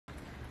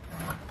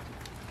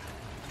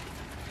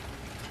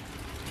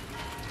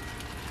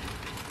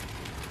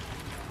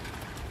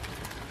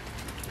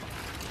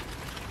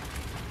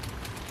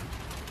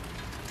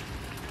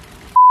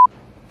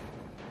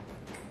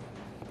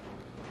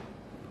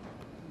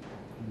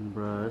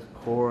Bruh, it's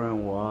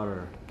pouring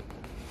water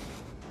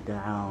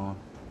down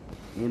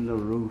in the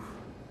roof,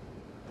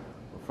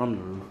 or from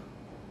the roof,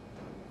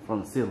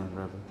 from the ceiling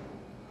rather.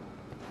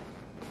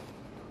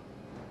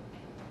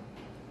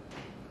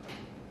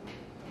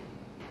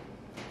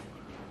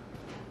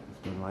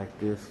 It's been like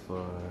this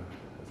for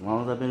as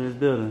long as I've been in this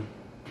building.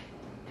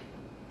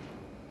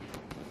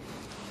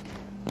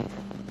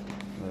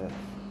 Yeah.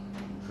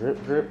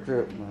 Drip, drip,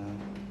 drip, man.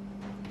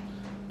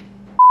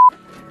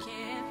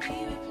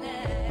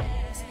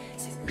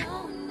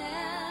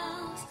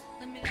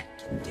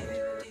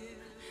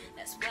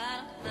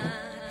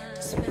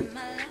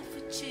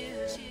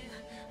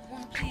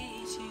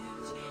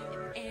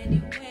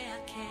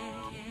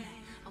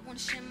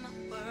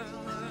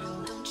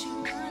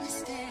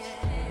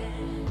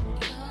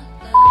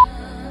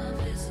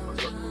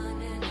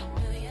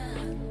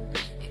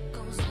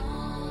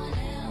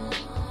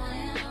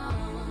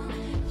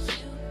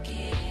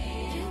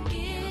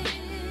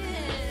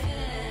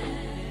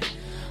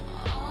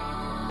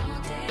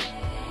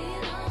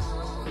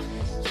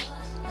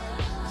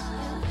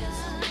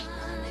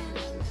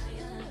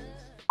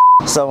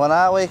 So when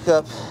I wake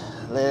up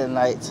late at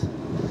night,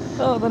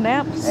 the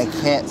naps, and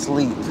can't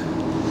sleep,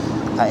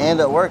 I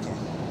end up working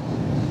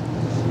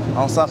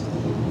on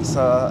something.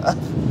 So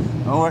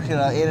I'm working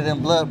on editing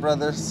Blood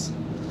Brothers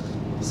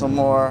some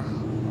more.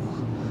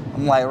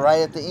 I'm like right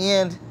at the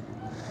end,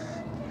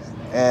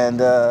 and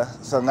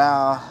so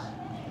now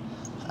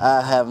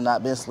I have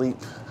not been asleep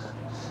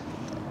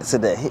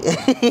today.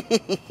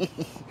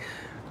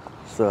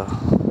 So.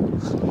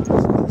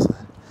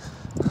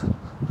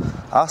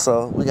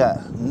 Also, we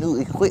got new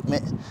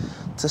equipment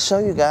to show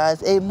you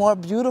guys a more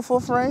beautiful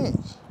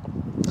frame.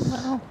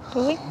 Oh, do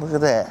we? Look at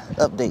that,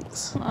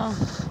 updates. Oh,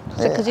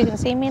 yeah. Because you can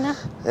see me now?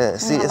 Yeah,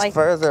 see, it's like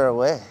further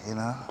away, you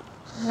know?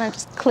 I'm not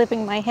just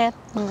clipping my head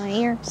and my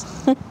ears.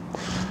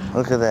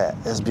 Look at that,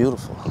 it's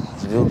beautiful.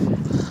 It's beautiful.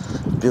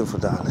 Beautiful,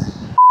 darling.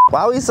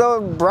 Why are we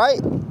so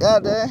bright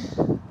out there?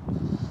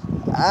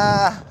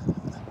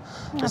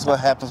 That's what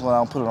happens when I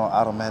don't put it on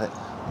automatic.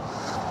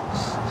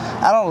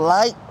 I don't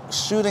like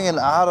shooting in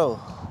auto.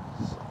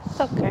 It's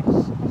okay.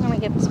 I'm gonna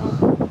get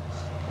some.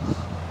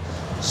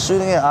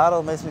 Shooting in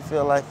auto makes me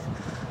feel like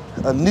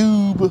a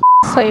noob.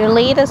 So your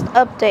latest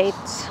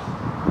updates.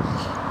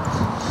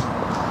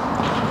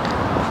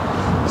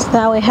 So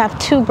now we have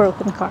 2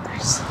 broken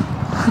cars.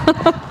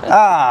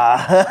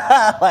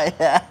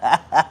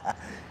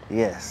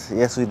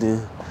 Yes we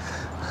do.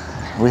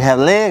 We have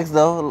legs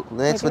though,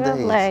 legs for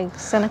days.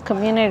 Legs and a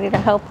community to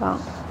help out.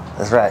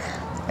 That's right.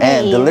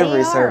 And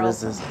delivery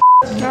services.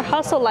 Our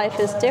hustle life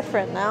is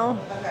different now.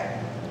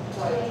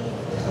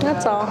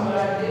 That's all.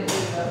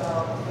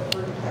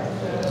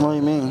 What do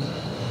you mean?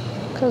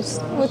 Because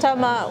we're talking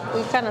about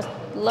we're kind of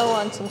low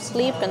on some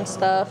sleep and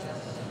stuff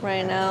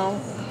right now.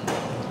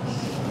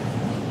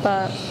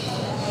 But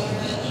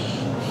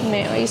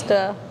man, we used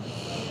to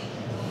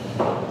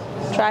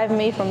drive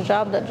me from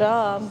job to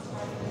job.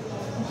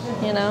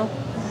 You know,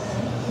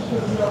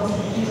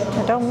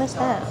 I don't miss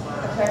that.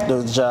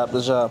 The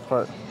job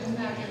part.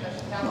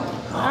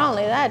 Not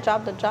only that,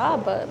 job to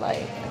job, but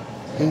like...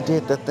 He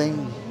did the thing.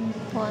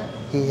 What?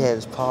 He had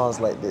his paws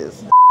like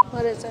this.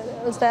 What is it?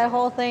 It was that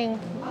whole thing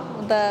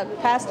the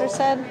pastor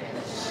said?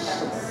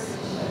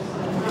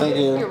 Thank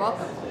you. You're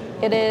welcome.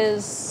 It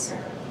is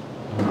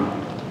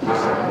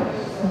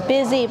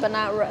busy but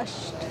not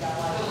rushed.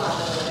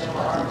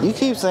 You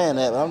keep saying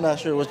that, but I'm not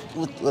sure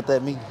what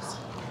that means.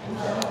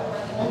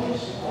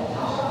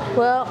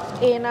 Well,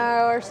 in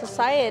our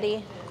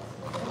society,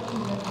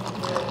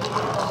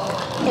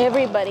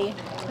 everybody's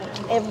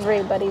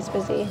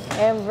busy.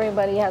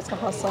 Everybody has to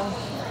hustle,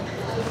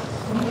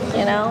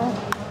 you know?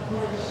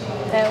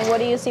 And what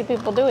do you see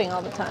people doing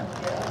all the time?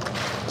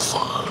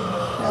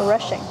 They're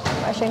rushing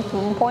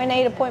from point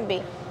A to point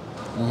B.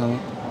 Mm-hmm.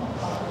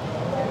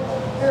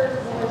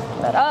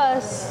 But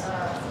us,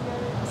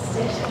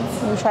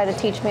 you try to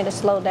teach me to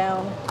slow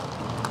down.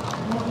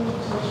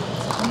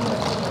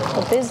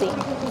 We're busy,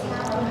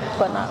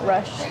 but not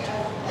rushed.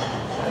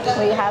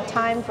 We have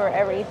time for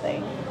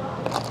everything.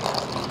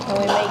 And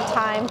we make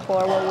time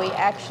for what we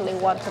actually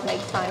want to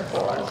make time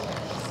for.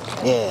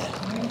 Yeah.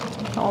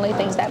 Only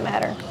things that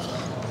matter.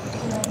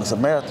 It's a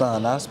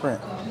marathon, not a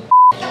sprint.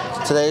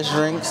 Today's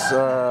drinks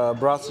are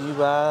brought to you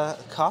by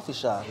a coffee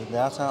shop in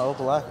downtown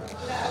Opelika.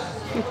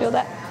 You feel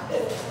that?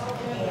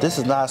 This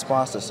is not a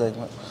sponsored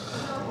segment.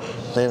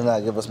 They did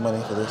not give us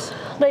money for this.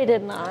 They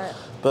did not.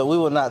 But we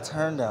will not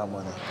turn down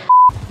money.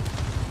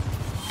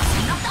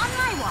 Not on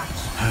my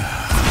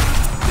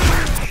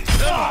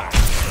watch.